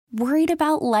Worried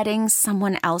about letting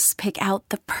someone else pick out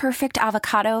the perfect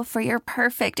avocado for your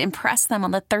perfect impress them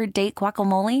on the third date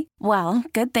guacamole? Well,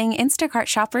 good thing Instacart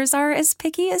shoppers are as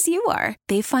picky as you are.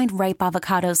 They find ripe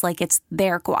avocados like it's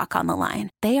their guac on the line.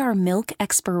 They are milk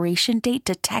expiration date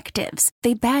detectives.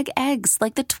 They bag eggs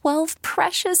like the 12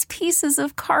 precious pieces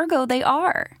of cargo they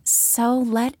are. So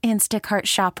let Instacart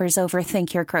shoppers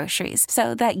overthink your groceries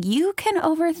so that you can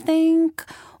overthink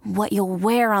what you'll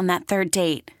wear on that third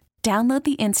date. Download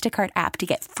the Instacart app to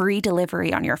get free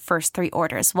delivery on your first 3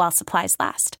 orders while supplies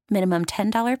last. Minimum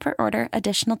 $10 per order.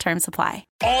 Additional terms apply.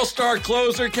 All-star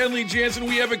closer Kenley Jansen,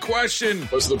 we have a question.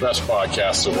 What's the best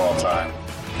podcast of all time?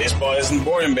 Baseball isn't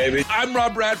boring, baby. I'm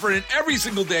Rob Bradford, and every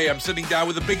single day I'm sitting down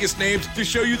with the biggest names to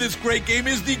show you this great game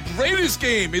is the greatest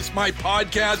game. It's my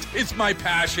podcast. It's my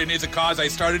passion. It's a cause I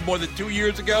started more than 2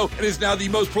 years ago and is now the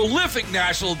most prolific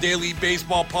national daily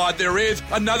baseball pod there is.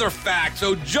 Another fact.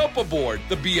 So jump aboard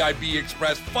the BIB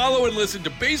Express. Follow and listen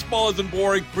to Baseball Isn't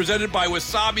Boring, presented by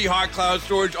Wasabi Hot Cloud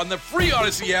Storage on the free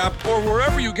Odyssey app or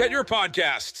wherever you get your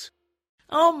podcasts.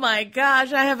 Oh, my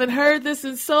gosh. I haven't heard this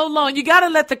in so long. You got to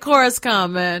let the chorus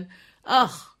come, man.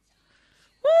 Oh.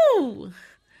 Woo.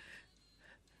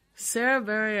 Sarah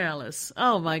Bareilles.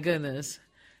 Oh, my goodness.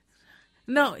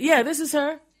 No, yeah, this is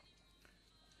her.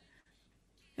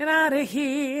 Get out of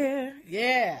here.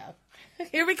 Yeah.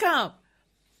 Here we come.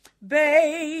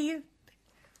 Babe,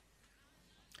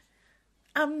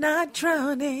 I'm not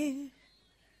drowning.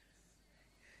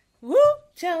 Woo,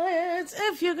 challenge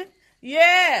if you can.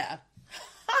 Yeah.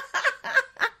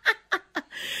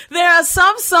 There are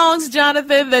some songs,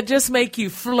 Jonathan, that just make you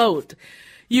float.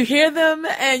 You hear them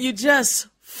and you just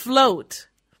float.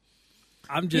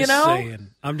 I'm just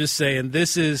saying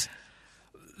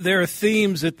there are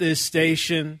themes at this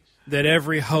station that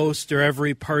every host or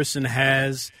every person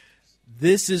has.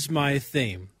 This is my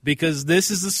theme because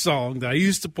this is the song that I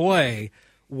used to play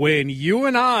when you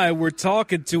and I were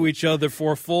talking to each other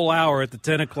for a full hour at the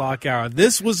 10 o'clock hour.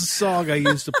 This was the song I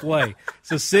used to play.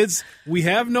 So since we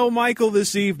have no Michael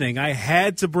this evening, I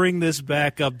had to bring this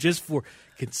back up just for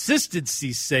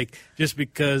consistency's sake, just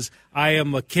because I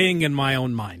am a king in my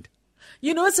own mind.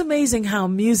 You know, it's amazing how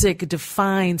music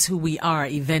defines who we are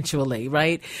eventually,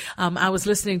 right? I was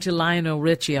listening to Lionel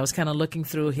Richie. I was kind of looking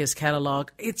through his catalog.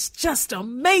 It's just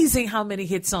amazing how many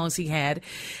hit songs he had.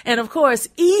 And, of course,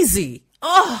 Easy.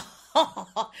 Oh,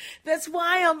 that's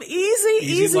why I'm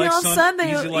easy like on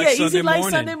Sunday. Easy like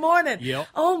Sunday morning. Yep.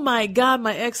 Oh my God,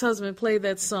 my ex-husband played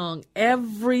that song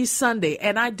every Sunday,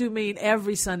 and I do mean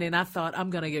every Sunday. And I thought I'm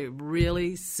gonna get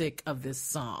really sick of this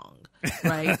song,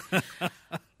 right?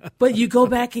 But you go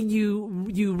back and you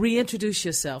reintroduce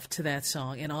yourself to that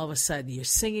song, and all of a sudden you're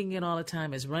singing it all the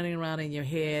time. It's running around in your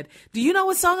head. Do you know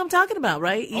what song I'm talking about,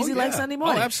 right? Easy Like Sunday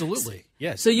Morning. Oh, absolutely.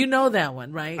 Yes. So you know that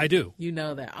one, right? I do. You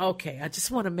know that. Okay. I just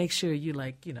want to make sure you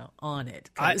on it.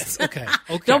 Okay.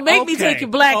 Don't make me take your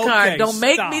black card. Don't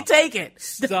make me take it.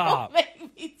 Stop. Don't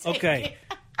make me take it.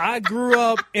 I grew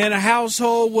up in a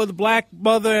household with a black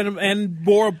mother and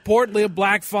more importantly, a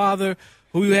black father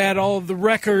who had all of the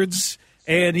records.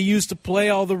 And he used to play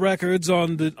all the records we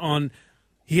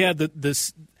had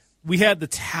the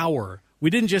tower. We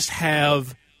didn't just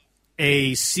have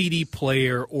a CD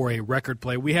player or a record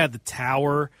player. We had the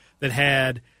tower that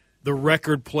had the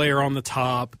record player on the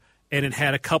top, and it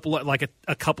had a couple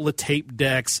of tape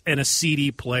decks and a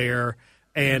CD player,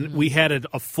 and we had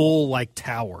a full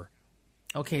tower.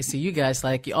 Okay, so you guys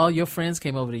all your friends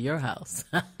came over to your house.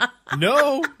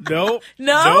 No.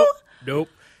 Nope.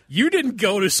 You didn't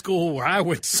go to school where I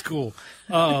went to school.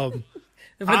 Were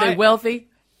they wealthy?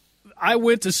 I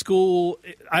went to school.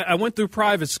 I went through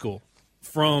private school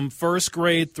from first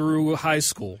grade through high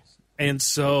school, and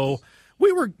so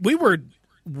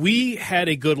we had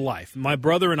a good life. My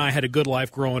brother and I had a good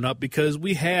life growing up because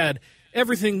we had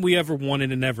everything we ever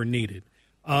wanted and ever needed.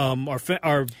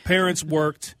 Our parents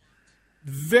worked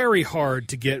very hard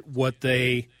to get what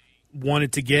they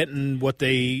wanted to get and what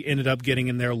they ended up getting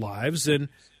in their lives, and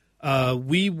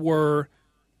we were,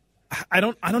 I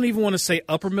don't even want to say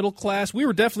upper middle class. We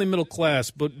were definitely middle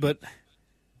class, but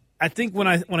I think when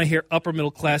I hear upper middle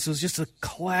class, it was just a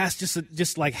class,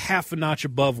 just like half a notch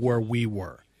above where we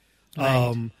were.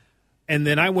 Right. And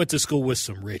then I went to school with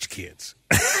some rich kids.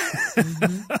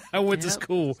 Mm-hmm. I went to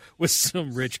school with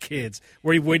some rich kids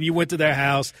where when you went to their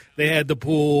house, they had the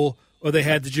pool, or they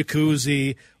had the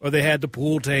jacuzzi, or they had the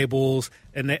pool tables,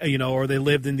 and they, or they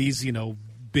lived in these,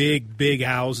 big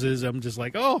houses. I'm just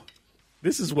like, oh,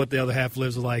 this is what the other half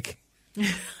lives like.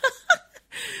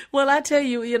 Well, I tell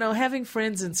you, having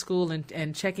friends in school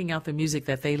and checking out the music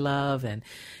that they love. And,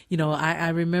 I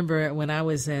remember when I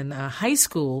was in high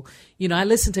school, I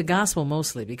listened to gospel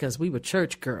mostly because we were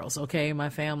church girls, okay? My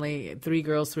family, 3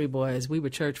 girls, 3 boys, we were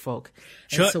church folk.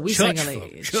 And so we sang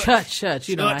church.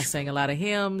 I sang a lot of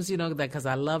hymns, because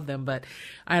I love them. But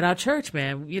at our church,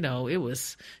 man, it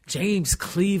was James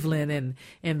Cleveland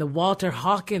and the Walter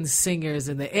Hawkins singers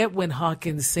and the Edwin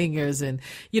Hawkins singers. And,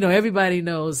 everybody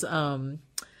knows,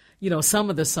 some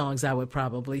of the songs I would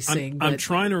probably sing. I'm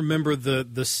trying to remember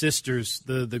the sisters,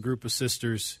 the group of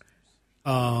sisters,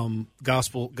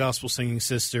 gospel singing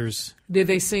sisters. Did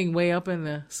they sing Way Up in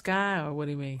the Sky, or what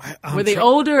do you mean? Were they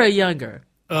older or younger?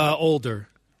 Older.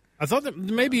 I thought that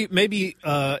maybe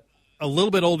a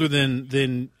little bit older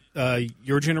than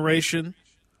your generation.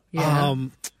 Yeah.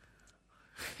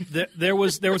 There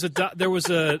was a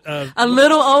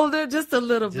little older, just a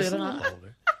little bit. A little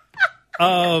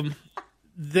older.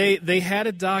 They had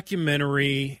a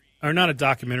documentary, or not a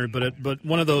documentary, but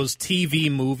one of those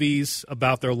TV movies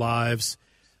about their lives.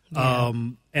 Yeah.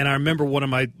 And I remember one of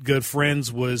my good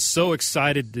friends was so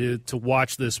excited to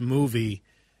watch this movie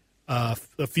a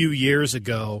few years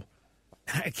ago.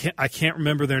 I can't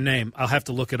remember their name. I'll have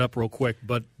to look it up real quick.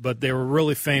 But they were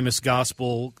really famous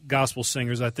gospel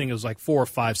singers. I think it was like 4 or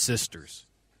 5 sisters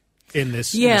in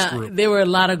this group. There were a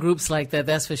lot of groups like that,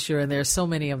 that's for sure. And there are so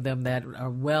many of them that are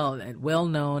well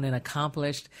known and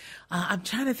accomplished. I'm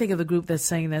trying to think of the group that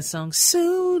sang that song.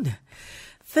 Soon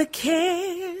the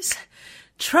cares,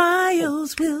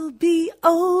 trials will be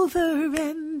over,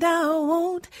 and I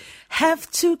won't have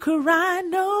to cry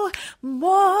no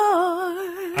more.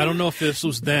 I don't know if this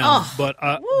was them, but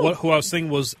who I was thinking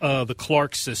was the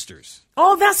Clark sisters.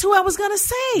 Oh, that's who I was going to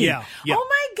say. Yeah. Oh,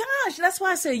 my gosh. That's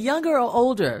why I say younger or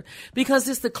older, because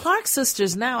it's the Clark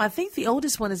sisters now. I think the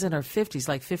oldest one is in her 50s,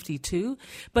 like 52.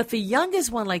 But the youngest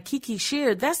one, like Kiki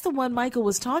Sheard, that's the one Michael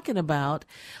was talking about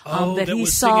that he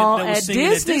saw at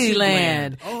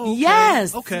Disneyland. Oh, okay.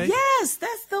 Yes. Okay. Yes.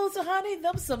 That's those, honey,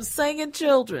 them some singing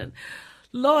children.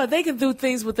 Lord, they can do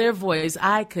things with their voice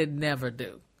I could never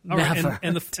do. All right, never.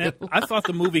 And I thought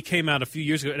the movie came out a few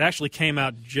years ago. It actually came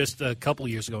out just a couple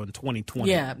of years ago in 2020.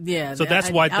 Yeah. So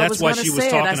that's why she was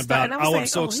talking about. I'm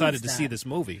so excited to see this. this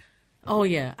movie. Oh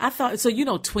yeah, I thought so.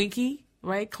 Twinkie,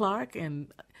 right? Clark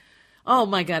and oh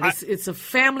my God, it's a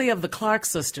family of the Clark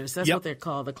sisters. That's what they're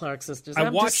called, the Clark sisters.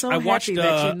 I'm just so happy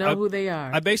that you know who they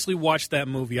are. I basically watched that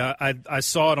movie. I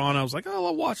saw it on. I was like, oh,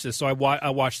 I'll watch this. So I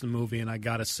watched the movie and I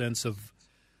got a sense of.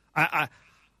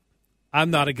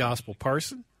 I'm not a gospel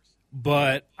person,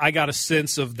 but I got a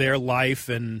sense of their life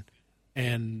and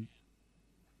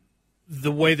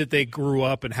the way that they grew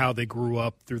up and how they grew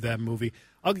up through that movie.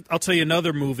 I'll tell you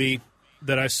another movie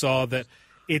that I saw that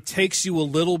it takes you a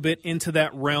little bit into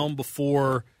that realm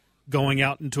before going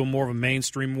out into a more of a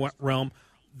mainstream realm.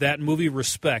 That movie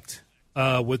Respect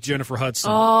with Jennifer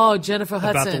Hudson. Oh, Jennifer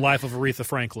Hudson. About the life of Aretha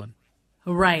Franklin.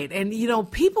 Right. And,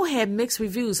 people had mixed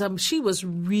reviews. She was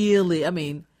really,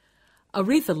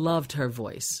 Aretha loved her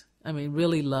voice.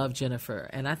 Really loved Jennifer.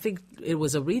 And I think it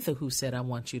was Aretha who said, I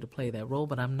want you to play that role,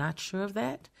 but I'm not sure of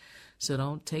that. So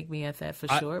don't take me at that for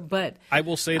sure. But I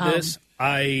will say this.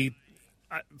 I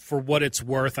for what it's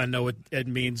worth, I know it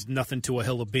means nothing to a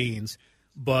hill of beans,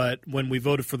 but when we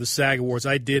voted for the SAG Awards,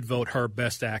 I did vote her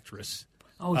Best Actress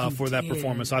for that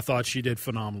performance. I thought she did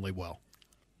phenomenally well.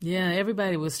 Yeah,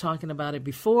 everybody was talking about it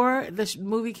before the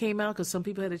movie came out because some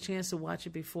people had a chance to watch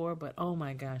it before, but oh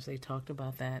my gosh, they talked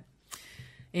about that.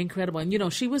 Incredible.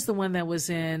 And, she was the one that was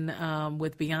in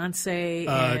with Beyonce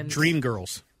and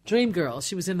Dreamgirls. Dreamgirls.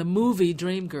 She was in the movie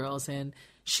Dreamgirls, and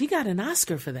she got an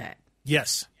Oscar for that.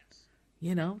 Yes.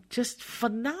 Just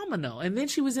phenomenal. And then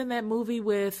she was in that movie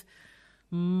with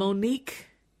Monique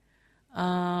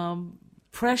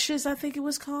Precious, I think it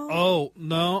was called. Oh,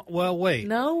 no. Well, wait.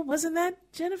 No? Wasn't that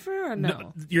Jennifer or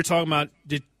no? You're talking about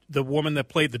the woman that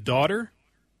played the daughter?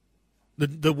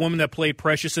 The woman that played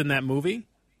Precious in that movie?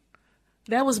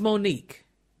 That was Monique.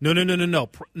 No.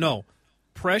 No.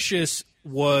 Precious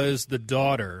was the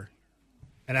daughter.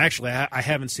 And actually, I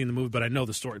haven't seen the movie, but I know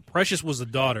the story. Precious was the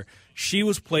daughter. She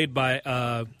was played by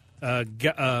how old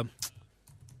was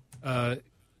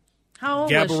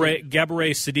she?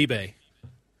 Gabourey Sidibe.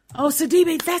 Oh,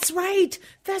 Sidibe, that's right.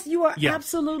 You are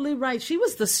absolutely right. She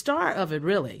was the star of it,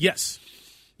 really. Yes.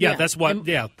 Yeah, that's why.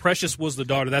 Precious was the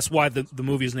daughter. That's why the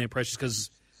movie is named Precious, because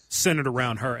it's centered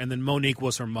around her. And then Monique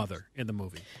was her mother in the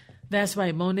movie. That's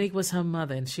right. Monique was her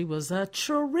mother, and she was a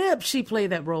trip. She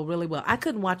played that role really well. I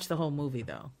couldn't watch the whole movie,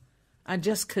 though. I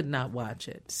just could not watch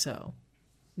it. So,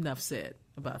 enough said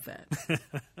about that.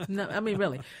 No,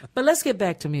 really. But let's get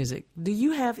back to music. Do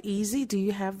you have Easy? Do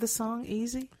you have the song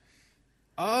Easy?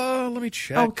 Let me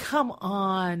check. Oh, come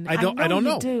on. I don't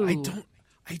know. Do.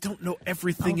 I don't know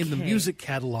everything in the music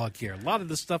catalog here. A lot of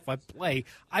the stuff I play,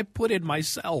 I put in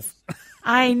myself.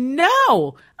 I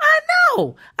know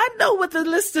what the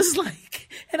list is like,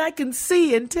 and I can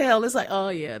see and tell. It's like, oh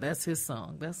yeah, that's his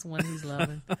song. That's the one he's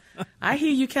loving. I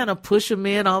hear you kind of push him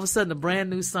in. All of a sudden, a brand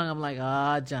new song. I'm like,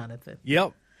 Jonathan.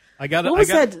 Yep, I got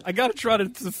to try to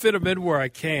fit them in where I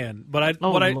can. But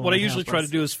what I usually try to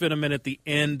do is fit them in at the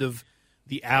end of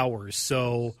the hours.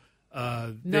 So.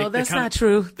 No, that's not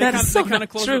true. That is so not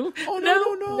true.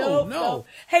 Oh, no.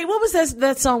 Hey, what was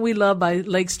that song we love by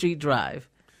Lake Street Drive?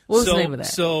 What was the name of that?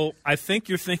 So I think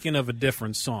you're thinking of a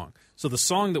different song. So the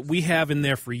song that we have in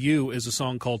there for you is a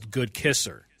song called Good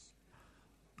Kisser.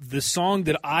 The song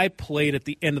that I played at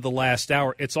the end of the last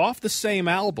hour, it's off the same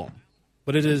album,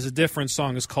 but it is a different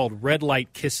song. It's called Red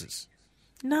Light Kisses.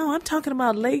 No, I'm talking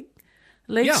about Lake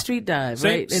Street Drive,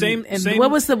 right? Same.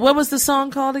 What was the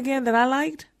song called again that I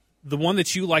liked? The one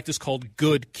that you liked is called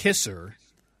Good Kisser.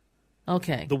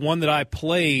 Okay. The one that I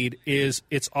played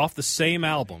it's off the same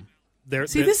album.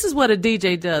 This is what a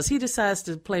DJ does. He decides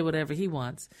to play whatever he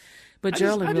wants. But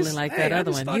Geraldine really liked that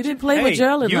other one. You didn't play what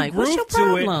Geraldine liked. What's your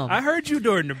problem? I heard you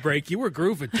during the break. You were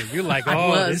grooving to it. You're like,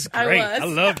 this is great. I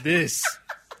love this.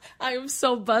 I am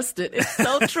so busted. It's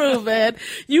so true, man.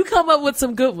 You come up with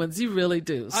some good ones. You really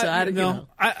do. So every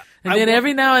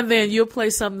now and then you'll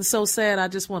play something so sad I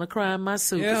just want to cry in my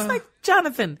suit. Yeah. It's like,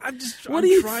 Jonathan, what are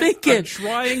you thinking? I'm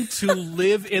trying to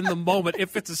live in the moment.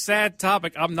 If it's a sad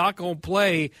topic, I'm not going to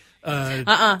play.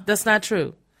 That's not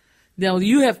true. Now,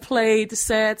 you have played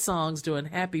sad songs during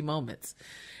happy moments.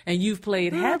 And you've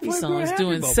played happy songs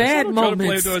during sad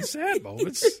moments. During sad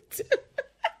moments.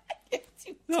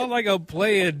 Not like I'm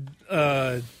playing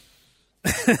okay,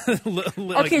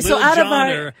 like so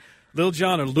Lil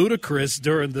Jon or Ludacris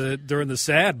during the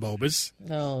sad moments.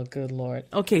 Oh, good Lord.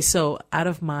 Okay, so out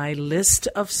of my list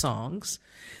of songs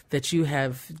that you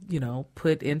have,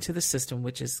 put into the system,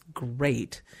 which is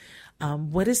great,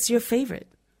 what is your favorite?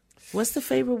 What's the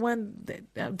favorite one?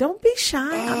 Don't be shy.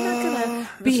 I'm not going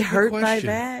to be hurt by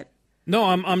that. No,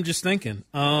 I'm just thinking.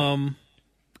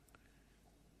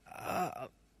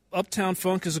 Uptown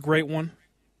Funk is a great one.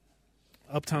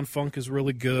 Uptown Funk is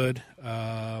really good.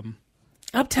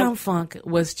 Uptown Funk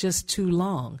was just too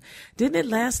long. Didn't it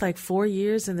last like 4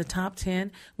 years in the top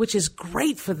 10, which is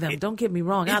great for them. Don't get me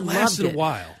wrong. I loved it. It lasted a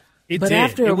while. But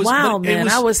after a while, man,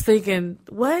 I was thinking,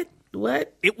 what?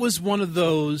 It was one of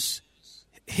those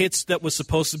hits that was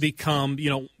supposed to become,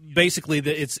 basically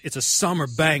it's a summer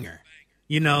banger.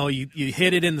 You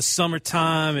hit it in the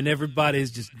summertime and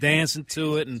everybody's just dancing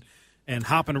to it and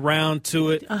hopping around to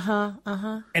it.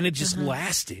 And it just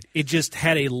lasted. It just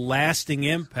had a lasting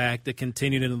impact that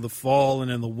continued into the fall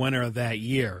and in the winter of that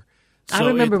year. So I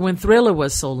remember when Thriller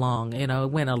was so long, it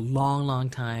went a long, long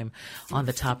time on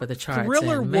the top of the charts.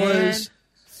 Thriller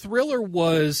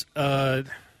was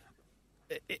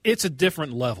it's a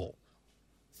different level.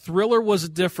 Thriller was a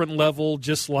different level,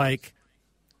 just like,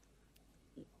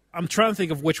 I'm trying to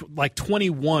think of which, like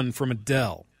 21 from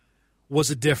Adele was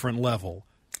a different level.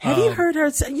 Have you heard her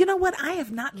say, you know what? I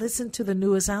have not listened to the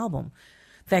newest album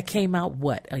that came out,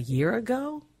 a year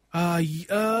ago? I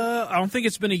don't think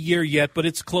it's been a year yet, but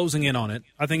it's closing in on it.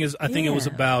 I think it was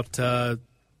about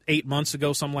 8 months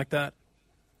ago, something like that.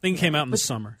 I think it came out in the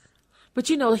summer. But,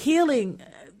 healing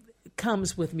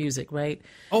comes with music, right?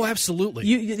 Oh, absolutely.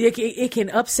 It can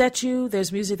upset you.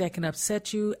 There's music that can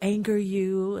upset you, anger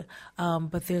you,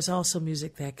 but there's also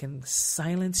music that can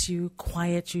silence you,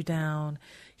 quiet you down,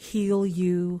 heal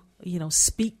you,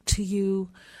 speak to you.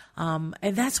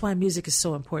 And that's why music is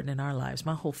so important in our lives.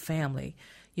 My whole family,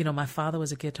 my father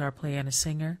was a guitar player and a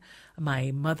singer.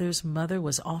 My mother's mother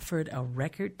was offered a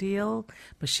record deal,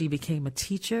 but she became a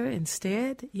teacher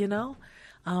instead,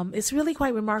 It's really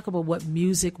quite remarkable what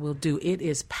music will do. It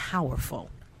is powerful.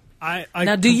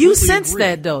 Now, do you sense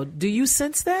that, though? Do you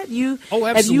sense that?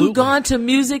 Absolutely. Have you gone to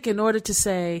music in order to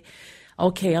say,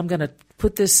 okay, I'm going to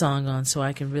put this song on so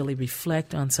I can really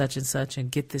reflect on such and such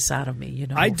and get this out of me,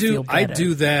 I do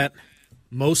that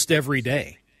most every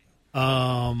day.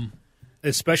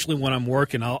 Especially when I'm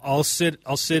working. I'll sit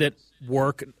at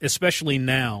work, especially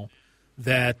now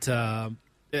that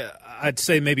I'd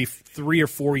say maybe 3 or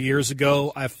 4 years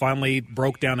ago, I finally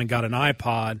broke down and got an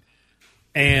iPod,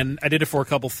 and I did it for a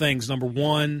couple things. Number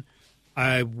one,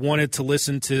 I wanted to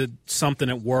listen to something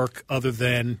at work other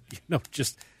than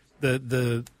just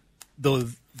the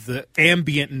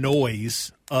ambient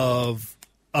noise of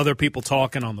other people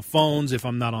talking on the phones if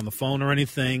I'm not on the phone or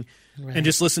anything, right. And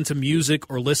just listen to music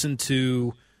or listen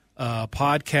to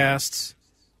podcasts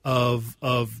of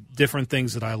different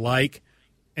things that I like.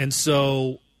 And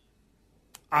so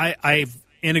I've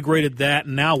integrated that,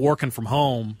 and now working from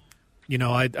home, you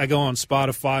know, I go on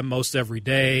Spotify most every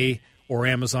day or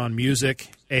Amazon Music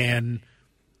and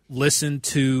listen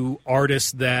to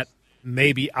artists that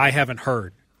maybe I haven't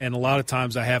heard. And a lot of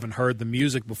times I haven't heard the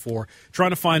music before, trying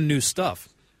to find new stuff.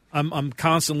 I'm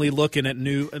constantly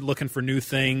looking for new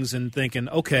things and thinking,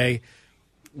 okay,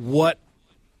 what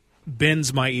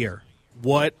bends my ear?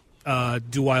 What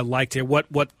do I like to hear?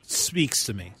 What speaks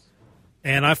to me?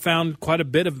 And I found quite a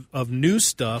bit of new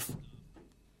stuff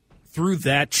through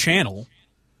that channel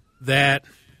that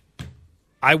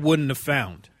I wouldn't have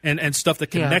found, and stuff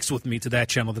that connects with me to that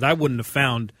channel that I wouldn't have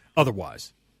found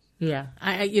otherwise. Yeah,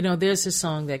 there's a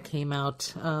song that came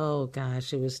out. Oh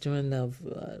gosh, it was during the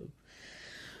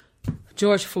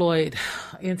George Floyd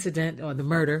incident or the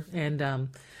murder, and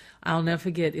I'll never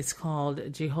forget. It's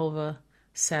called Jehovah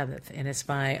Sabbath, and it's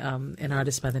by an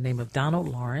artist by the name of Donald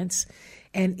Lawrence.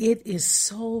 And it is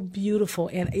so beautiful,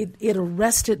 and it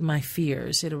arrested my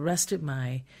fears. It arrested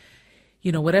my,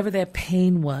 whatever that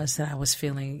pain was that I was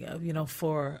feeling,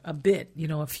 for a bit,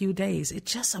 a few days. It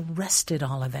just arrested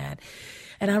all of that.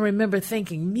 And I remember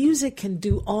thinking, music can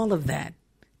do all of that.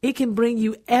 It can bring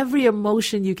you every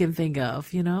emotion you can think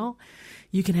of,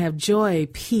 You can have joy,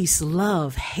 peace,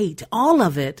 love, hate, all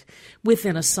of it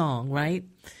within a song, right?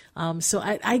 So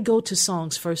I go to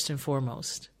songs first and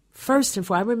foremost.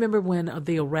 I remember when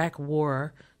the Iraq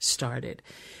War started,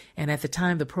 and at the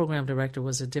time the program director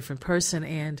was a different person,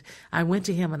 and I went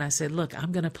to him and I said, look,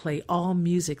 I'm going to play all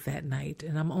music that night,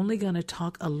 and I'm only going to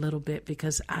talk a little bit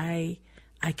because I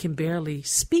can barely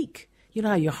speak. You know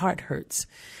how your heart hurts.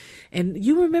 And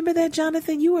you remember that,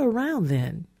 Jonathan? You were around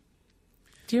then.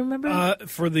 Do you remember?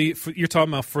 You're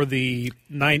talking about for like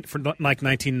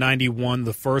 1991,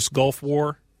 the first Gulf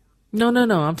War? No.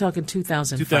 I'm talking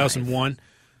 2005. 2001.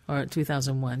 Or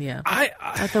 2001, yeah. I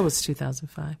thought it was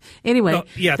 2005. Anyway.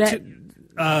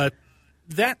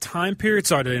 That time period,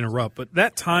 sorry to interrupt, but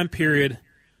that time period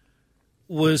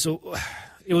was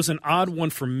an odd one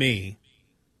for me.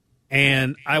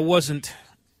 And I wasn't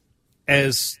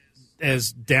as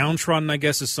downtrodden, I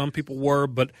guess, as some people were,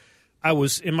 but I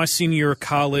was in my senior year of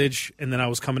college, and then I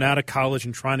was coming out of college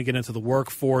and trying to get into the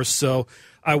workforce. So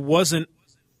I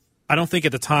don't think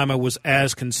at the time I was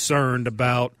as concerned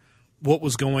about what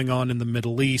was going on in the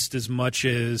Middle East as much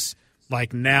as,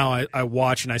 like, now I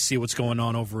watch and I see what's going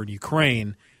on over in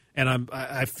Ukraine, and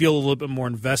I feel a little bit more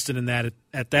invested in that.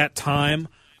 At that time,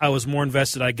 I was more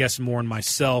invested, I guess, more in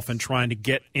myself and trying to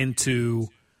get into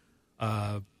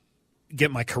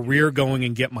get my career going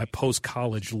and get my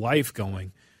post-college life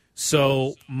going.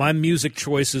 So my music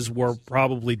choices were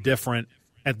probably different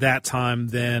at that time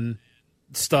than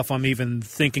stuff I'm even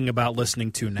thinking about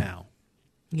listening to now.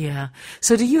 Yeah.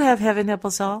 So do you have Heaven Help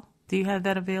Us All? Do you have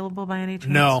that available by any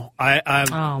chance? No,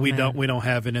 we don't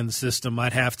have it in the system.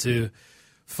 I'd have to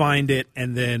find it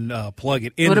and then plug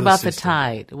it in. What about the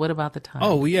Tide? What about the Tide?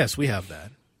 Oh, yes, we have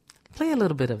that. Play a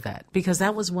little bit of that, because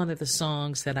that was one of the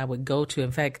songs that I would go to.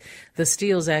 In fact, the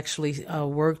Steels actually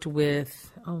worked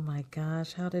with, oh my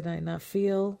gosh, how did I not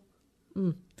feel?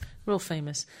 Real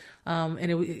famous. And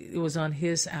it was on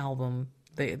his album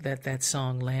that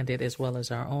song landed, as well as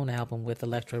our own album with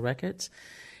Elektra Records.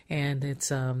 And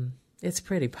it's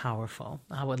pretty powerful.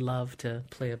 I would love to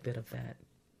play a bit of that,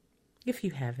 if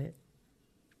you have it.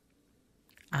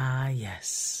 Ah,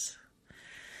 yes.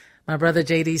 My brother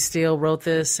J.D. Steele wrote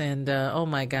this, and oh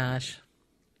my gosh.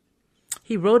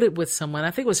 He wrote it with someone.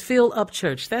 I think it was Phil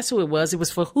Upchurch. That's who it was. It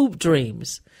was for Hoop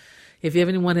Dreams. If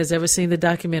anyone has ever seen the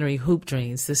documentary Hoop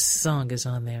Dreams, this song is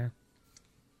on there.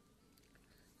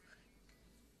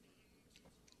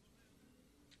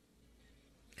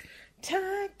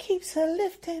 Tide keeps a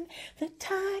lifting, the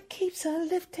tide keeps a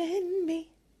lifting me.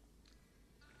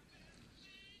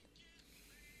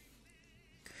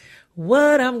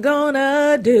 What I'm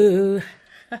gonna do,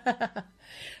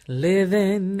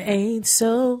 living ain't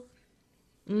so.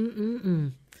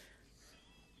 The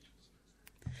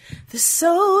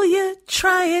soul you're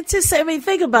trying to save. I mean,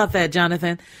 think about that,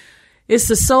 Jonathan. It's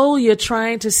the soul you're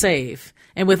trying to save.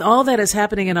 And with all that is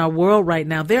happening in our world right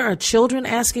now, there are children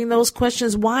asking those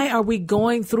questions. Why are we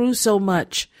going through so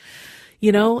much?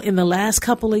 You know, in the last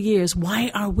couple of years, why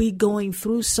are we going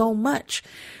through so much?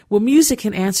 Well, music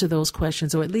can answer those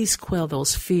questions, or at least quell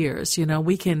those fears. You know,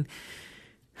 we can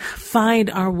find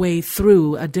our way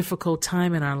through a difficult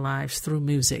time in our lives through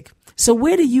music. So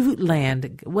where do you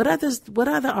land? What are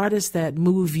the artists that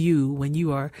move you when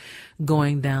you are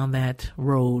going down that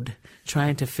road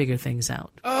trying to figure things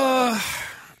out?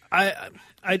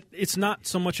 It's not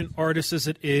so much an artist as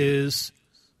it is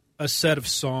a set of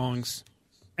songs.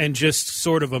 and just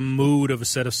sort of a mood of a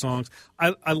set of songs.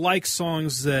 I like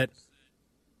songs that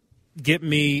get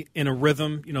me in a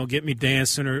rhythm, get me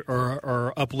dancing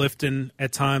or uplifting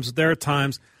at times. There are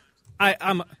times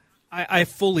I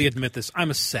fully admit this. I'm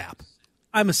a sap.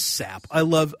 I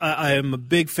am a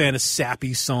big fan of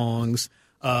sappy songs,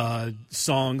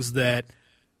 songs that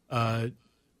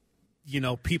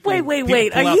people Wait. pull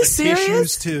Are out you the serious?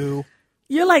 tissues to.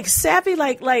 You're like sappy,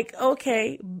 like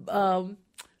okay.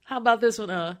 How about this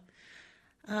one?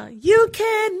 You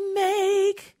can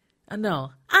make.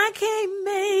 No, I can't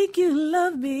make you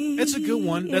love me. It's a good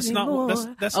one. That's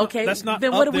anymore. That's okay. That's not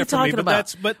then up what are there we for me, talking but about?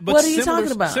 that's but what are you similar,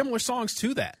 talking about? Similar songs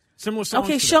to that. Similar songs.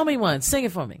 Okay, to show that. me one. Sing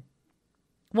it for me.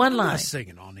 One I'm line. not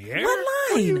singing on the air. One line.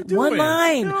 What are you doing? One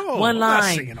line. No, One I'm not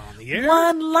line. singing on the air.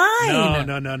 One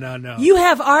line. No. You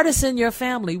have artists in your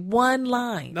family. One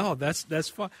line. No, that's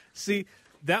fine. See,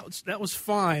 that was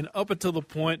fine up until the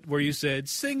point where you said,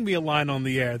 "Sing me a line on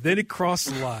the air." Then it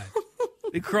crossed the line.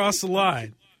 It crossed the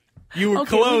line. You were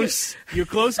close. You were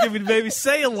close to giving the baby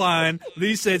say a line. Then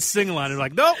you said sing a line. They're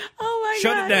like, nope. Oh my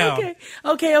Shut God. it down.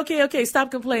 Okay. Stop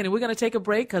complaining. We're going to take a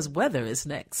break because weather is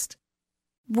next.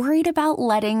 Worried about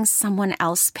letting someone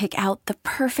else pick out the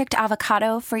perfect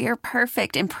avocado for your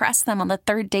perfect impress them on the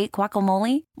third date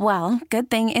guacamole? Well, good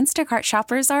thing Instacart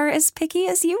shoppers are as picky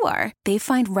as you are. They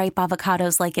find ripe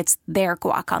avocados like it's their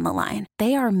guac on the line.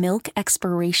 They are milk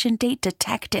expiration date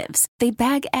detectives. They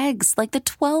bag eggs like the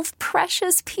 12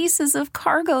 precious pieces of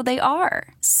cargo they are.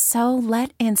 So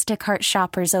let Instacart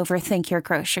shoppers overthink your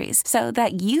groceries so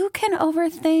that you can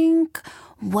overthink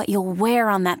what you'll wear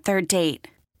on that third date.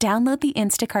 Download the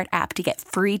Instacart app to get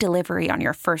free delivery on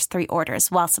your first 3 orders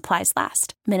while supplies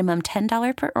last. Minimum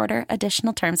 $10 per order.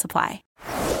 Additional terms apply.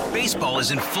 Baseball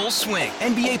is in full swing.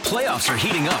 NBA playoffs are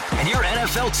heating up, and your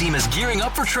NFL team is gearing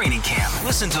up for training camp.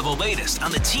 Listen to the latest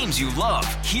on the teams you love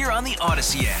here on the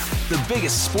Odyssey app. The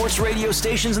biggest sports radio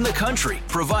stations in the country,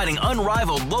 providing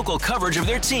unrivaled local coverage of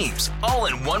their teams, all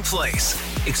in one place.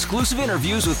 Exclusive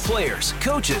interviews with players,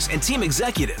 coaches, and team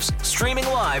executives, streaming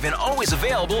live and always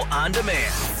available on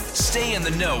demand. Stay in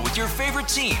the know with your favorite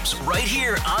teams right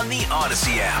here on the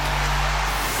Odyssey app.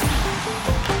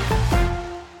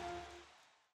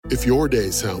 If your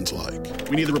day sounds like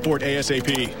we need the report ASAP,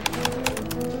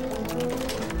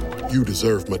 you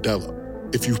deserve Modelo.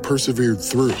 If you've persevered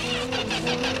through,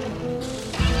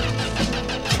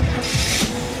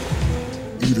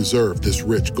 you deserve this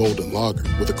rich golden lager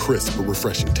with a crisp but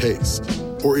refreshing taste.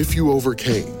 Or if you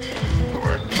overcame, 2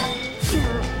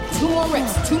 more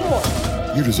reps, 2 more.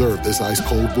 You deserve this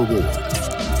ice-cold reward.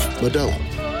 Modelo,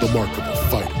 the Remarkable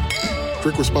Fighter.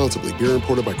 Drink responsibly. Beer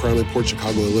imported by Crown Imports,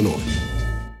 Chicago, Illinois.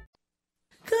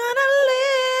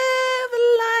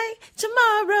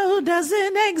 Tomorrow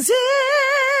doesn't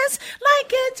exist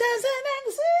like it doesn't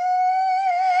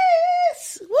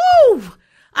exist. Woo!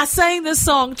 I sang this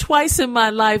song twice in my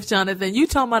life, Jonathan. You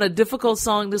talking about a difficult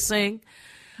song to sing?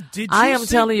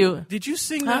 Telling you. Did you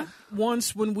sing that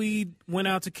once when we went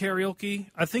out to karaoke?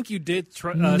 I think you did.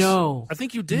 No. I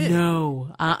think you did.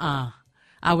 No. I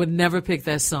would never pick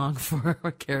that song for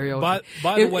karaoke.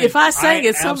 By the way, if I sang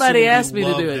it, somebody asked me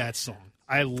to do it. That song.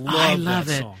 I love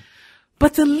that song.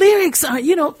 But the lyrics are,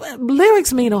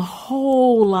 lyrics mean a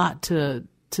whole lot to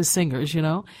singers,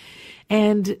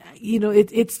 and,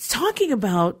 it's talking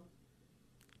about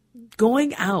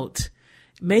going out,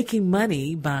 making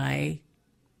money by,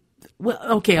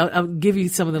 I'll give you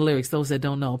some of the lyrics, those that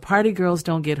don't know. Party girls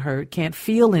don't get hurt, can't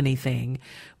feel anything.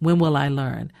 When will I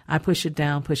learn? I push it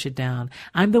down, push it down.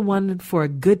 I'm the one for a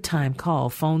good time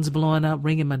call. Phone's blowing up,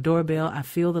 ringing my doorbell. I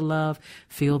feel the love,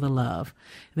 feel the love.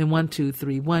 And then 1, 2,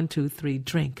 3, 1, 2, 3,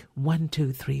 drink. 1,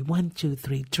 2, 3, 1, 2,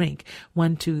 3, drink.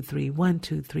 1, 2, 3, 1,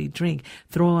 2, 3, drink.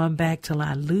 Throw on back till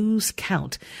I lose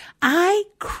count. I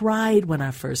cried when I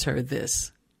first heard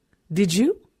this. Did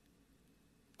you?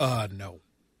 No.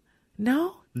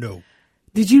 No? No.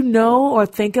 Did you know or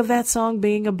think of that song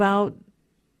being about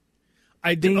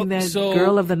being that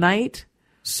girl of the night?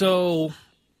 So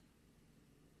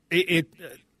it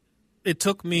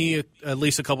took me at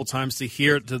least a couple times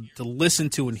to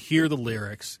listen to and hear the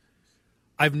lyrics.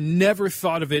 I've never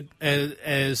thought of it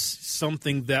as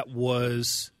something that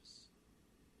was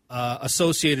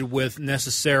associated with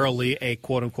necessarily a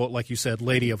quote unquote, like you said,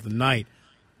 lady of the night.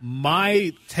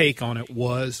 My take on it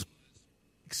was,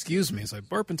 excuse me as I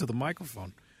burp into the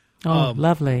microphone. Oh,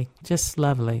 lovely. Just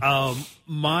lovely.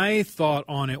 My thought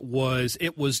on it was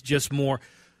just more,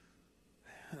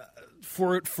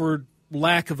 for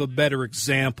lack of a better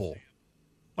example,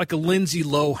 like a Lindsay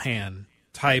Lohan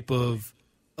type of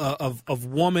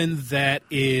woman that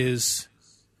is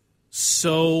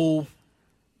so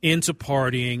into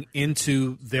partying,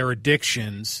 into their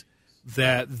addictions,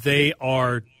 that they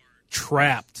are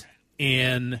trapped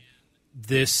in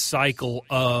this cycle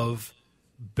of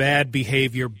bad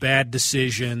behavior, bad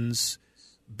decisions,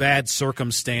 bad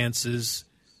circumstances,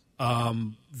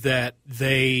 that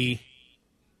they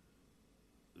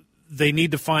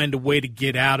need to find a way to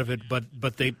get out of it,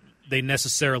 but they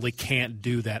necessarily can't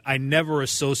do that. I never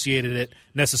associated it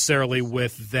necessarily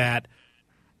with that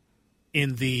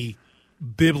in the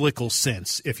biblical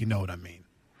sense, if you know what I mean.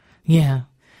 Yeah.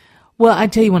 Well, I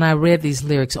tell you, when I read these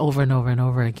lyrics over and over and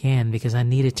over again, because I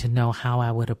needed to know how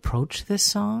I would approach this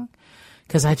song,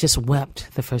 because I just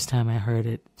wept the first time I heard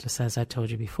it, just as I told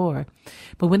you before.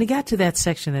 But when it got to that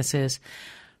section that says,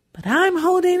 but I'm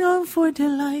holding on for dear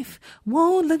life,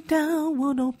 won't look down,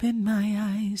 won't open my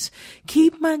eyes,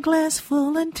 keep my glass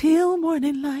full until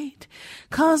morning light,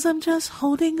 'cause I'm just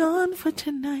holding on for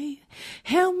tonight.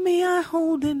 Help me, I'm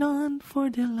holding on for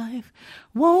dear life,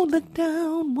 won't look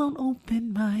down, won't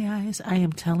open my eyes. I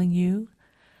am telling you,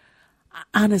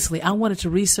 honestly, I wanted to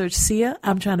research Sia.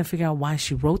 I'm trying to figure out why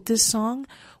she wrote this song.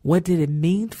 What did it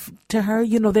mean to her?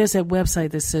 You know, there's that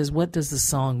website that says, what does the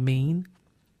song mean?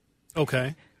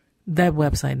 Okay. That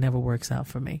website never works out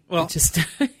for me. Well, it just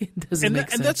it doesn't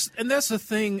make sense. And that's the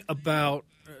thing about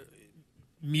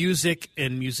music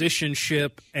and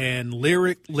musicianship and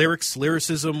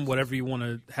lyricism, whatever you want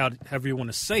to, however you want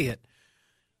to say it.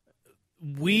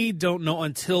 We don't know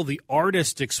until the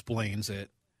artist explains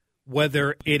it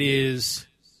whether it is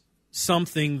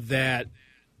something that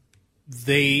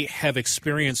they have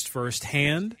experienced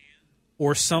firsthand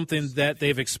or something that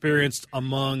they've experienced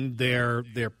among their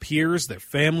peers, their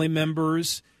family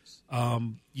members.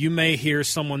 You may hear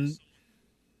someone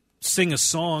sing a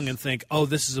song and think, oh,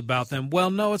 this is about them.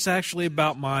 Well, no, it's actually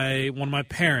about one of my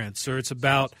parents, or it's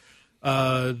about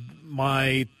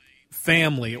my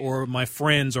family or my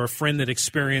friends or a friend that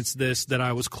experienced this that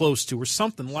I was close to, or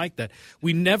something like that.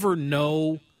 We never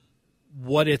know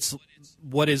what is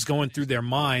going through their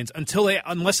minds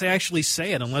unless they actually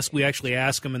say it, unless we actually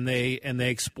ask them and they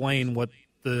explain what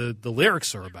the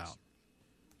lyrics are about.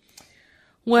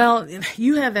 Well,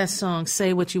 you have that song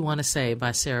 "Say What You Want to Say"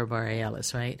 by Sarah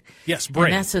Bareilles, right? Yes,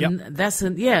 Brave.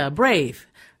 And Brave.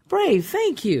 Brave,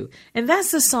 thank you. And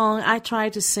that's the song I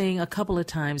tried to sing a couple of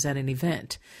times at an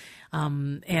event.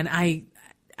 And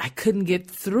I couldn't get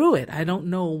through it. I don't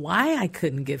know why I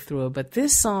couldn't get through it, but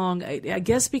this song, I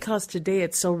guess because today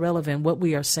it's so relevant, what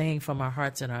we are saying from our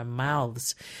hearts and our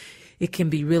mouths, it can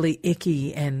be really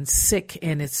icky and sick,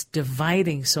 and it's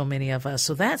dividing so many of us.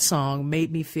 So that song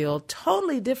made me feel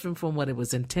totally different from what it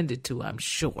was intended to, I'm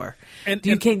sure. Can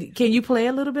you play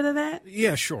a little bit of that?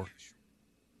 Yeah, sure.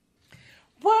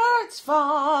 Words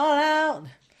fall out,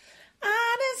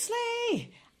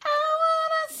 honestly, I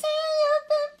want to see you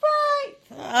be bright.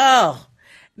 Oh,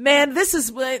 man, this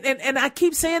is, and I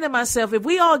keep saying to myself, if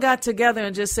we all got together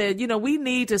and just said, we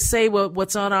need to say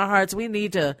what's on our hearts, we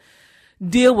need to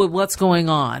deal with what's going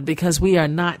on, because we are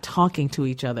not talking to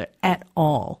each other at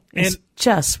all. It's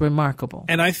just remarkable.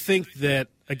 And I think that,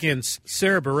 again,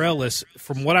 Sarah Bareilles,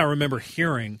 from what I remember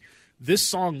hearing, this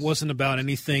song wasn't about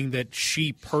anything that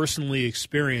she personally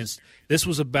experienced. This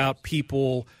was about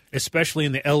people, especially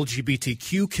in the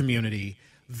LGBTQ community,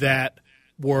 that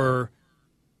were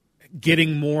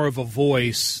getting more of a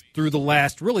voice through the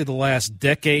last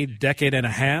decade and a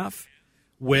half,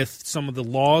 with some of the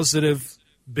laws that have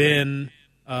been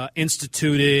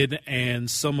instituted and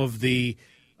some of the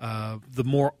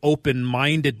more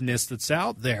open-mindedness that's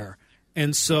out there.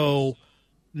 And so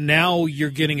now you're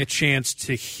getting a chance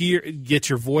to get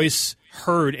your voice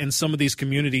heard in some of these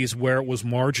communities where it was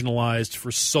marginalized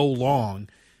for so long.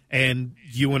 And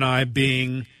you and I,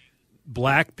 being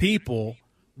black people,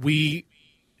 we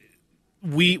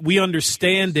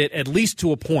understand it, at least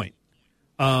to a point.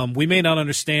 We may not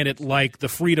understand it like the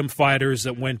freedom fighters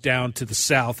that went down to the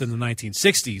South in the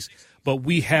 1960s, but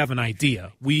we have an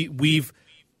idea. We've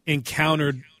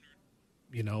encountered,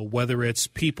 whether it's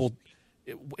people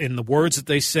in the words that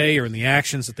they say or in the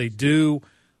actions that they do,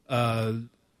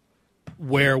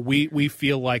 where we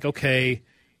feel like, okay,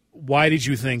 why did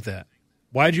you think that?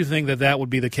 Why did you think that would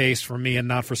be the case for me and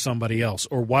not for somebody else?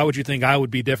 Or why would you think I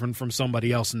would be different from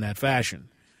somebody else in that fashion?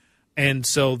 And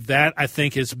so that, I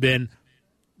think, has been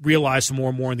realized more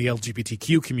and more in the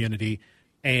LGBTQ community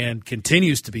and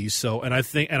continues to be so. And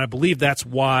I believe that's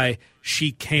why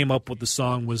she came up with the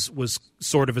song, was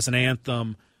sort of as an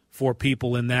anthem for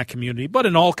people in that community, but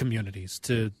in all communities,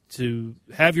 to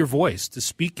have your voice, to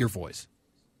speak your voice.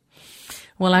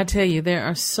 Well, I tell you, there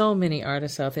are so many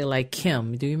artists out there like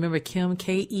Kim. Do you remember Kim,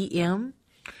 K-E-M?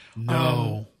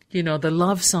 No. You know, the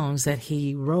love songs that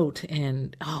he wrote,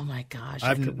 and oh my gosh,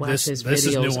 I could watch his this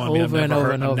videos is new on me. over and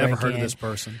over and over I've never again. heard of this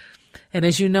person. And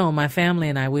as you know, my family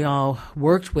and I, we all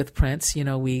worked with Prince. You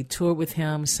know, we toured with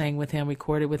him, sang with him,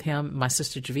 recorded with him. My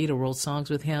sister Javita wrote songs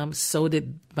with him. So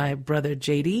did my brother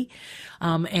JD.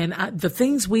 The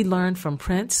things we learned from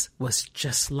Prince was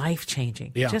just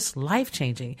life-changing. Yeah. Just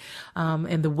life-changing.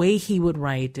 And the way he would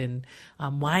write and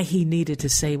why he needed to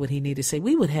say what he needed to say.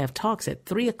 We would have talks at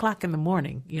 3 o'clock in the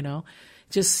morning, you know,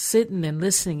 just sitting and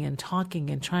listening and talking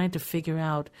and trying to figure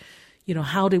out, you know,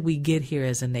 how did we get here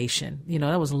as a nation? You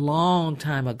know, that was a long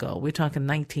time ago. We're talking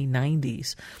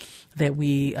 1990s that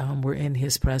we were in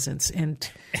his presence. And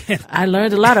I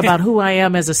learned a lot about who I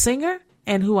am as a singer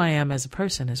and who I am as a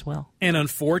person as well. And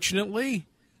unfortunately,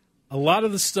 a lot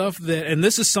of the stuff that, and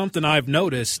this is something I've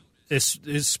noticed,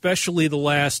 especially the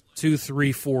last 2,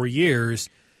 3, 4 years,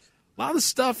 a lot of the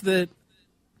stuff that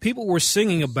people were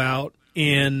singing about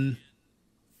in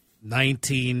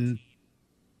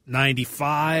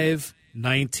 1995,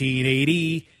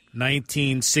 1980,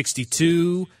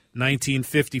 1962,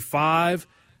 1955.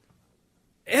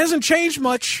 It hasn't changed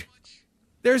much.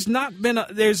 There's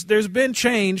been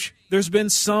change. There's been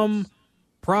some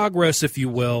progress, if you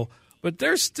will, but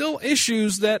there's still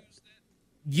issues that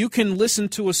you can listen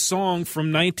to a song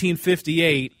from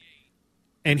 1958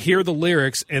 and hear the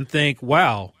lyrics and think,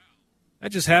 wow,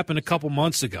 that just happened a couple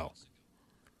months ago.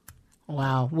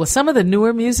 Wow. Well, some of the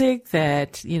newer music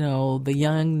that, you know, the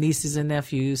young nieces and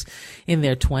nephews in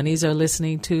their 20s are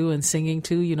listening to and singing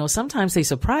to, you know, sometimes they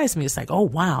surprise me. It's like, oh,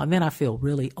 wow. And then I feel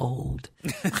really old.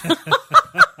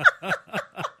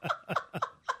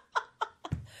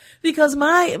 Because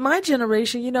my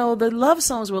generation, you know, the love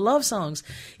songs were love songs.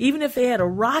 Even if they had a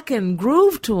rockin'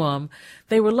 groove to them,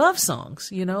 they were love songs.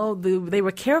 You know, they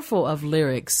were careful of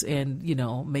lyrics and, you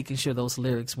know, making sure those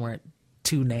lyrics weren't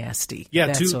too nasty.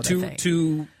 Yeah,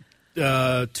 too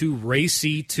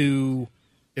racy, too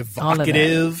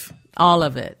evocative. All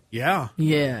of it. Yeah.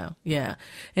 Yeah.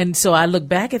 And so I look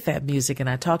back at that music and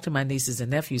I talk to my nieces and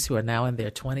nephews who are now in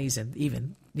their 20s and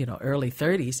even, you know, early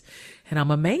 30s, and I'm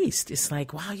amazed. It's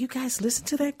like, wow, you guys listen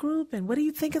to that group, and what do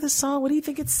you think of the song? What do you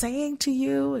think it's saying to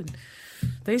you? And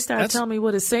they start telling me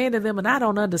what it's saying to them, and I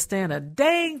don't understand a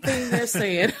dang thing they're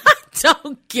saying. I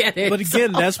don't get it. But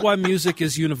again, that's why music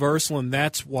is universal, and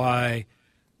that's why,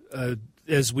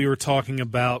 as we were talking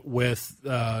about with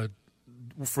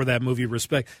for that movie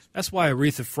Respect, that's why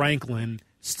Aretha Franklin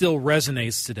still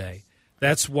resonates today.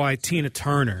 That's why Tina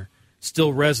Turner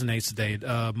still resonates today.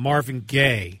 Marvin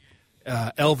Gaye,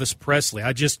 Elvis Presley.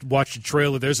 I just watched a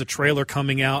trailer. There's a trailer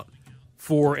coming out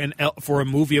for a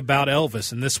movie about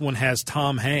Elvis, and this one has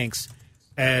Tom Hanks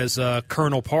as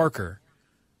Colonel Parker.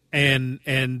 And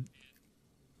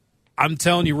I'm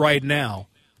telling you right now,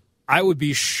 I would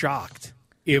be shocked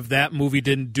if that movie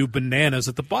didn't do bananas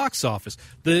at the box office.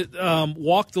 The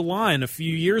Walk the Line a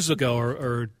few years ago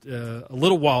or a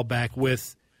little while back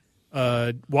with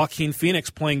Joaquin Phoenix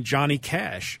playing Johnny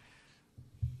Cash.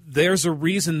 There's a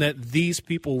reason that these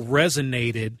people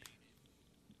resonated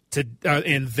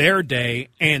in their day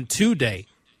and today.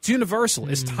 It's universal.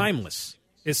 It's timeless.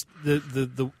 It's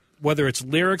the whether it's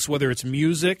lyrics, whether it's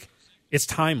music, it's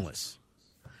timeless.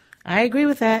 I agree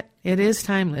with that. It is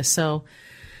timeless. So,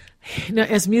 you know,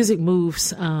 as music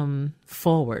moves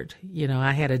forward, you know,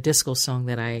 I had a disco song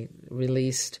that I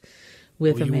released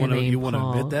with a man named Paul. You want to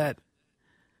admit that?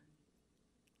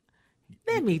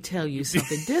 Let me tell you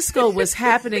something. Disco was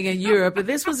happening in Europe, and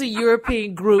this was a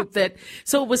European group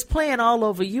so it was playing all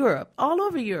over Europe.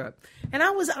 And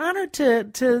I was honored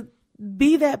to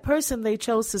be that person they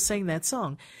chose to sing that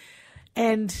song.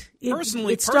 And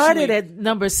it started at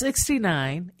number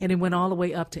 69, and it went all the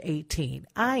way up to 18.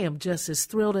 I am just as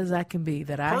thrilled as I can be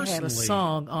that I had a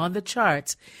song on the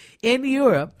charts in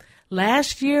Europe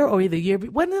last year or the year.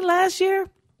 Wasn't it last year?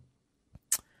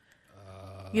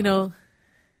 You know.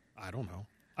 I don't know.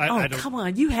 I don't, come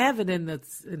on. You have it in the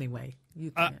 – anyway.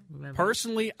 You can't remember.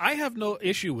 Personally, I have no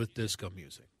issue with disco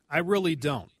music. I really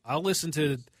don't. I'll listen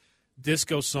to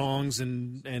disco songs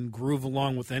and groove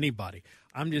along with anybody.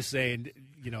 I'm just saying,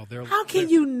 you know, how can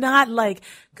you not like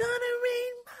gonna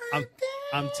ring my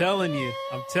I'm telling you,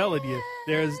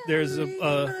 there's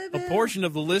a portion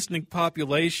of the listening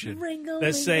population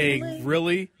that's saying,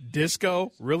 really,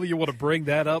 disco? Really, you want to bring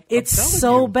that up? It's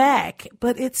so back,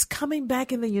 but it's coming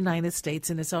back in the United States,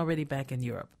 and it's already back in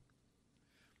Europe.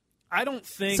 I don't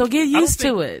think so. Get used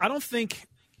to it. I don't think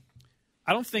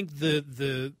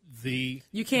the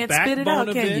you can't spit it out,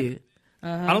 can you?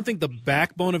 I don't think the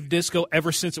backbone of disco,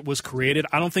 ever since it was created,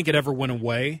 I don't think it ever went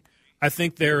away. I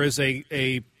think there is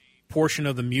a portion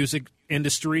of the music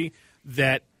industry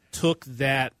that took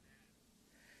that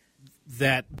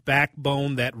that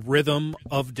backbone, that rhythm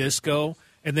of disco,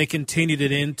 and they continued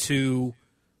it into,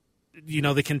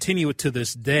 they continue it to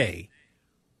this day.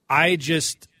 I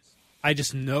just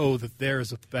know that there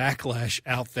is a backlash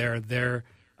out there.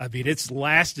 It's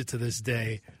lasted to this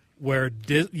day where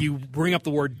you bring up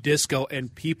the word disco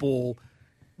and people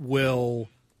will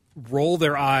roll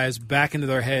their eyes back into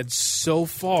their heads so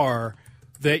far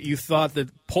that you thought that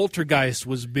Poltergeist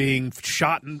was being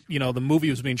shot, the movie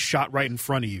was being shot right in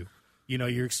front of you.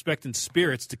 You're expecting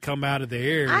spirits to come out of their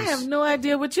ears. I have no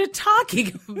idea what you're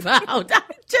talking about.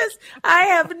 I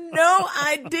have no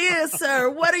idea, sir.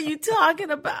 What are you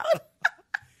talking about?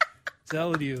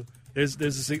 Telling you, there's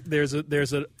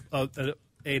a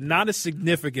not as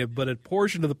significant, but a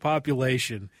portion of the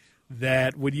population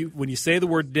that when you say the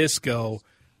word disco,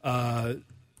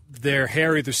 their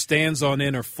hair either stands on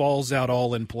end or falls out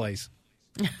all in place.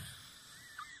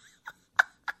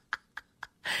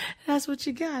 That's what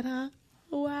you got, huh?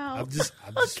 Wow. I'm just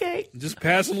okay. Just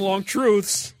passing along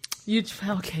truths.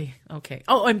 Okay.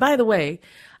 Oh, and by the way,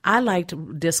 I liked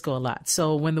disco a lot.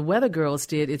 So when the Weather Girls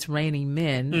did It's Raining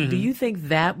Men, do you think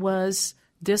that was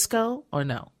disco or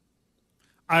no?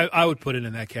 I would put it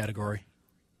in that category.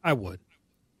 I would.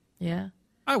 Yeah?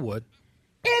 I would.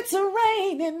 It's a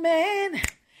raining man.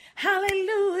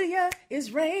 Hallelujah.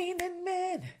 It's raining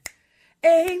men.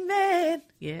 Amen.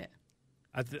 Yeah.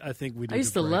 I think we. I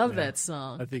used to love that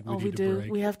song. I think we need to do.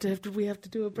 break. We have to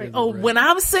do a break. When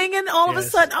I'm singing, all of a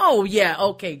sudden, yeah,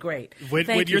 okay, great.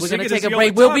 Thank you. We're going to take a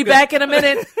break. We'll be back in a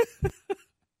minute.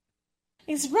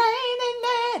 It's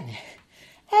raining men.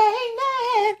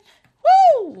 Amen.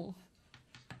 Woo!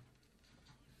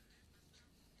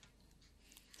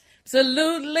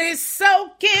 Absolutely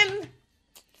soaking.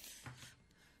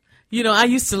 I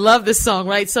used to love this song,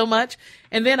 right, so much.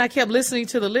 And then I kept listening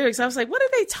to the lyrics. I was like, what are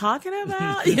they talking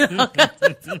about?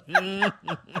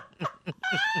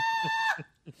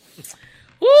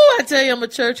 Woo, I tell you, I'm a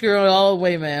church girl all the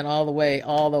way, man. All the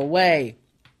way.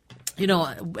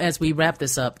 As we wrap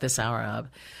this up, this hour up,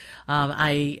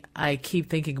 I keep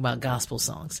thinking about gospel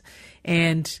songs.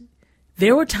 And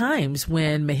there were times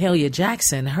when Mahalia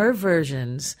Jackson, her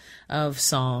versions of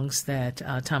songs that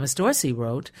Thomas Dorsey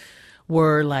wrote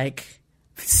were like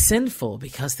sinful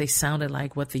because they sounded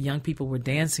like what the young people were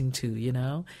dancing to,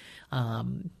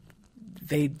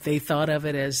 They thought of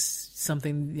it as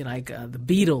something like the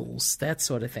Beatles, that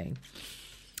sort of thing.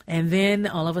 And then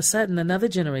all of a sudden another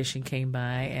generation came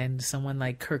by and someone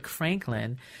like Kirk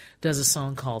Franklin does a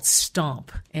song called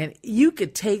Stomp. And you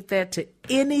could take that to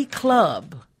any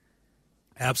club.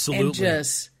 Absolutely. And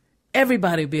just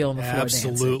everybody be on the floor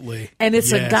Absolutely. dancing. And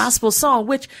it's a gospel song,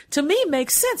 which to me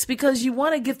makes sense because you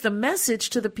want to get the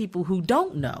message to the people who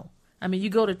don't know. I mean,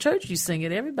 you go to church, you sing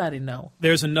it, everybody know.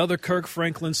 There's another Kirk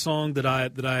Franklin song that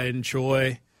I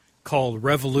enjoy called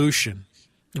Revolution.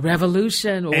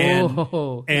 Revolution.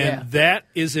 And that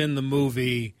is in the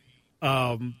movie.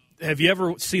 Have you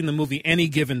ever seen the movie Any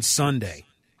Given Sunday?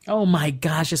 Oh my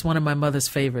gosh, it's one of my mother's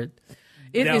favorite.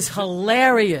 It is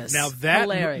hilarious. Now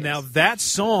that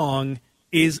song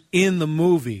is in the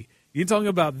movie. You're talking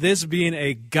about this being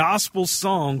a gospel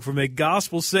song from a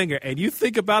gospel singer, and you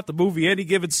think about the movie Any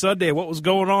Given Sunday, what was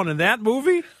going on in that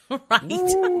movie? Right.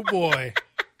 Oh, boy.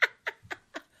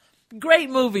 Great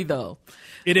movie, though.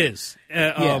 It is.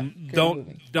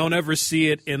 Don't ever see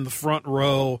it in the front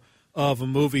row of a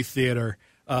movie theater.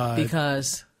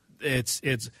 Because? That's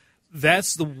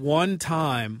the one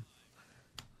time.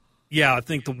 Yeah, I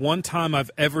think the one time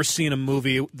I've ever seen a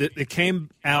movie that it came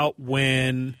out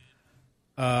when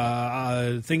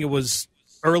I think it was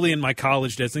early in my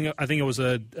college days. I think it was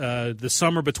the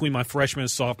summer between my freshman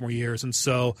and sophomore years, and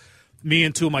so me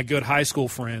and two of my good high school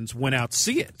friends went out to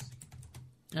see it.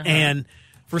 Uh-huh. And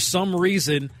for some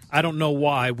reason, I don't know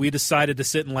why, we decided to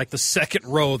sit in like the second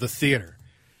row of the theater.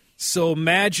 So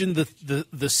imagine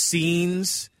the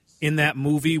scenes in that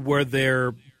movie where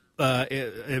they're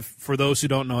if for those who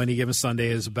don't know, Any Given Sunday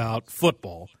is about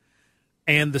football.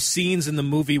 And the scenes in the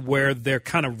movie where they're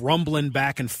kind of rumbling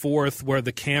back and forth, where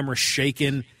the camera's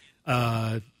shaking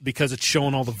because it's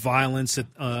showing all the violence at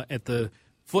the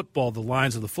football, the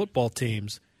lines of the football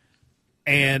teams.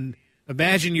 And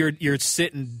imagine you're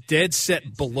sitting dead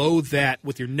set below that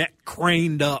with your neck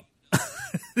craned up,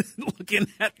 looking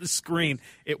at the screen.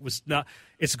 It's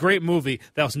a great movie.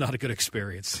 That was not a good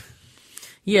experience.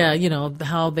 Yeah,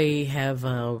 how they have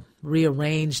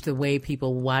rearranged the way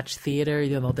people watch theater.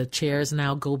 The chairs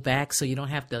now go back so you don't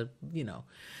have to,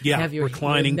 have your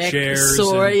reclining neck chairs.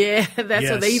 Sore. That's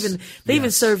what they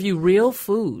even serve you real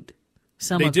food.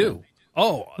 They do.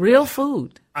 Oh, real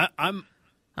food. I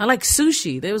like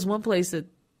sushi. There was one place that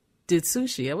did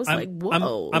sushi. I was like,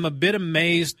 whoa. I'm a bit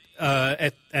amazed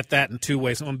at that in two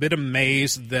ways. I'm a bit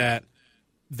amazed that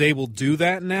they will do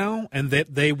that now, and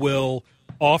that they will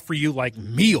offer you like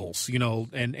meals,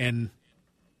 and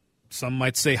some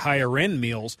might say higher end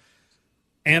meals.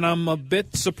 And I'm a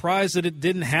bit surprised that it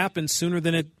didn't happen sooner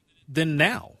than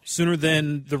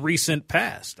the recent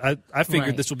past. I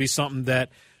figured this would be something that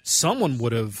someone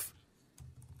would have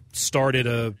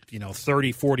started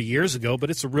 30, 40 years ago, but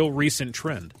it's a real recent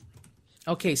trend.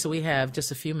 Okay, so we have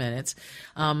just a few minutes.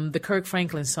 The Kirk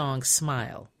Franklin song,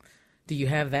 Smile. Do you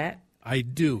have that? I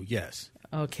do, yes.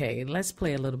 Okay, let's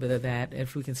play a little bit of that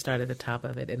if we can start at the top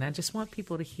of it. And I just want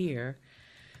people to hear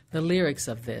the lyrics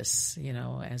of this,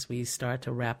 as we start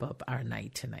to wrap up our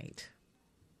night tonight.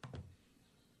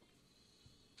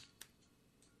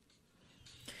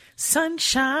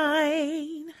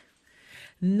 Sunshine,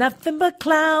 nothing but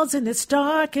clouds, and it's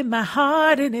dark in my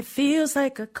heart, and it feels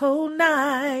like a cold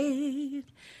night.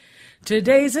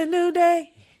 Today's a new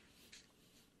day.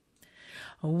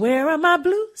 Where are my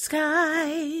blue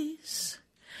skies?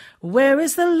 Where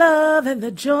is the love and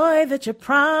the joy that you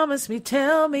promised me?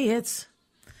 Tell me it's...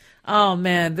 Oh,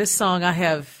 man, this song I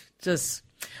have just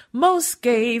most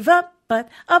gave up, but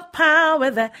a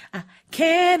power that I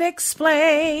can't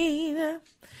explain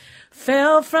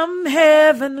fell from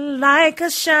heaven like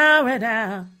a shower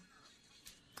down.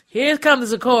 Here comes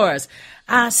the chorus.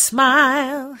 I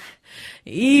smile,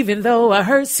 even though I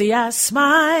hurt, see, I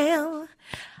smile.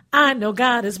 I know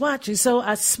God is watching, so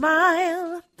I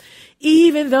smile.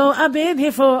 Even though I've been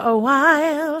here for a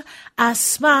while, I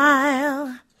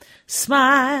smile,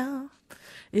 smile.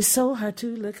 It's so hard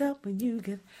to look up when you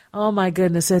get... Oh, my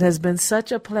goodness. It has been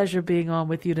such a pleasure being on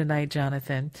with you tonight,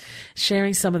 Jonathan,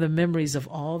 sharing some of the memories of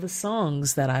all the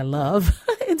songs that I love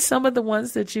and some of the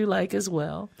ones that you like as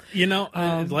well.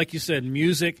 Like you said,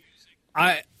 music,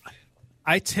 I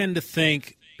tend to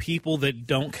think people that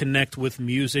don't connect with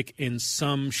music in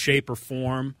some shape or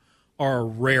form are a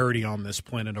rarity on this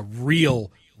planet, a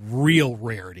real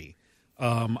rarity.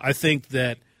 I think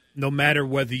that no matter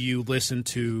whether you listen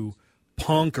to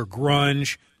punk or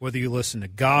grunge, whether you listen to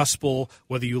gospel,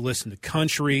 whether you listen to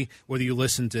country, whether you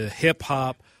listen to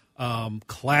hip-hop,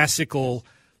 classical,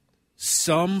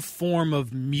 some form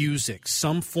of music,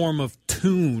 some form of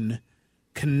tune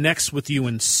connects with you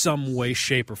in some way,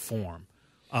 shape, or form.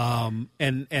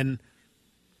 And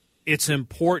it's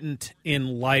important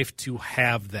in life to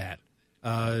have that.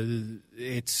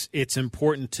 It's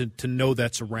important to know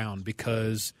that's around,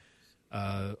 because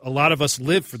a lot of us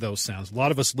live for those sounds. A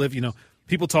lot of us live,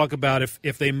 people talk about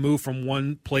if they move from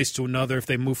one place to another, if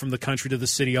they move from the country to the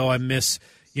city, I miss,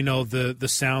 the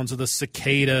sounds of the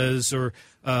cicadas or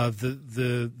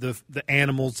the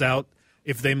animals out.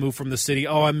 If they move from the city,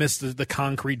 I miss the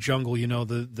concrete jungle,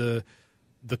 the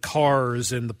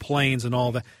cars and the planes and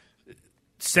all that.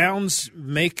 Sounds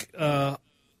make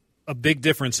a big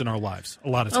difference in our lives a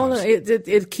lot of times.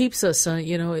 It keeps us,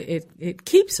 it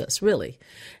keeps us, really.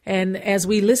 And as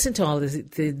we listen to all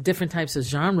the different types of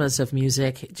genres of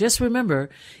music, just remember,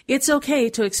 it's okay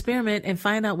to experiment and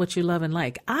find out what you love and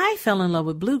like. I fell in love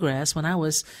with bluegrass when I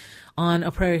was on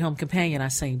a Prairie Home Companion. I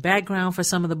sang background for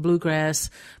some of the bluegrass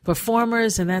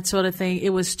performers and that sort of thing. It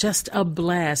was just a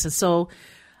blast. And so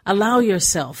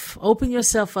open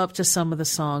yourself up to some of the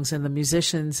songs and the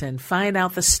musicians, and find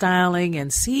out the styling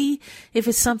and see if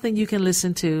it's something you can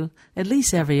listen to at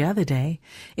least every other day.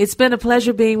 It's been a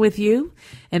pleasure being with you,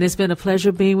 and it's been a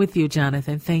pleasure being with you,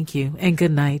 Jonathan. Thank you, and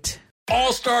good night.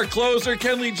 All-star closer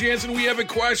Kenley Jansen, we have a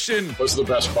question. What's the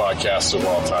best podcast of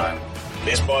all time?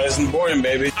 Baseball isn't boring,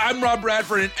 baby. I'm Rob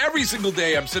Bradford, and every single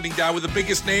day I'm sitting down with the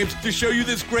biggest names to show you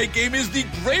this great game is the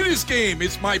greatest game.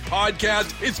 It's my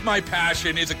podcast. It's my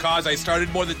passion. It's a cause I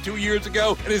started more than 2 years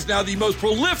ago and is now the most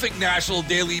prolific national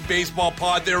daily baseball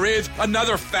pod there is.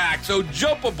 Another fact, so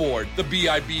jump aboard the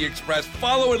BIB Express.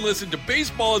 Follow and listen to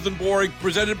Baseball Isn't Boring,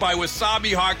 presented by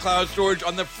Wasabi Hot Cloud Storage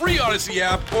on the free Odyssey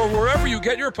app or wherever you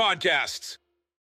get your podcasts.